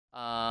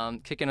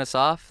Kicking us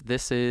off,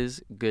 this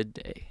is Good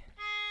Day.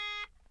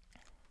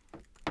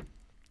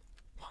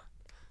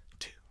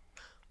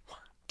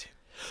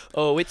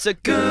 Oh, it's a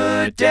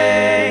good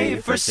day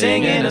for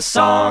singing a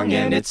song,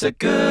 and it's a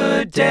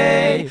good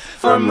day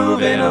for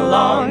moving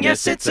along.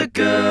 Yes, it's a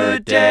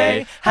good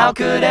day. How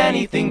could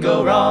anything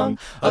go wrong?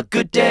 A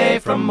good day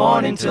from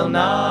morning till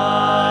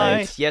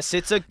night. Yes,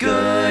 it's a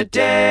good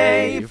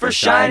day for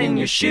shining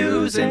your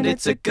shoes, and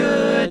it's a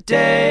good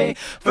day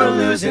for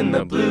losing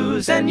the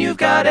blues. And you've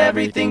got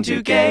everything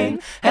to gain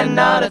and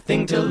not a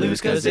thing to lose,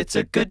 'cause it's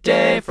a good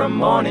day from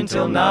morning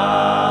till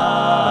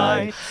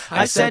night.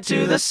 I said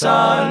to the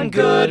sun,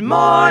 good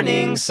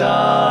morning,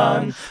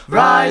 sun,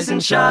 rise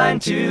and shine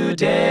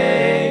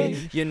today.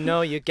 You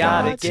know you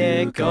gotta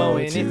get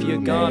going if you're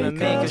gonna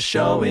make a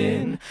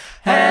showing,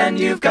 and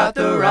you've got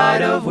the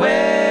right of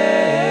way.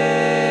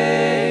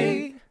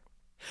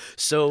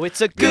 So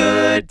it's a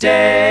good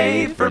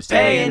day for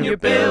paying your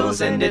bills,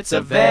 and it's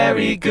a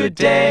very good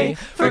day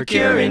for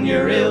curing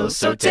your ills.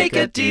 So take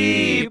a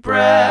deep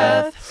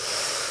breath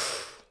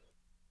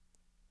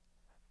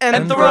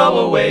and throw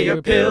away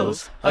your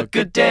pills. A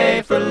good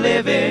day for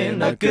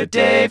living, a good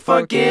day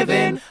for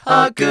giving,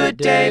 a good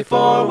day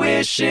for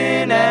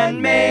wishing, and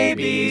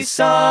maybe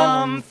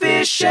some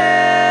fishing.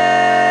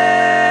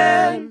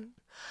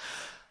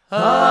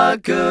 A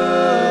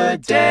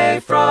good day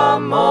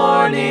from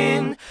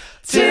morning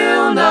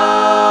till night,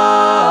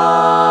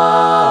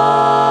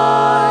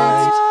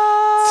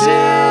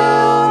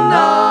 till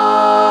night.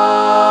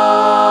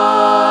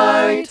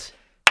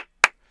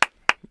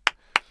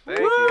 Thank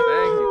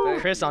you.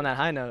 Chris on that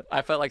high note.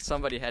 I felt like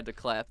somebody had to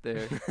clap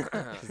there,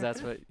 because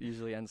that's what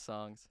usually ends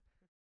songs.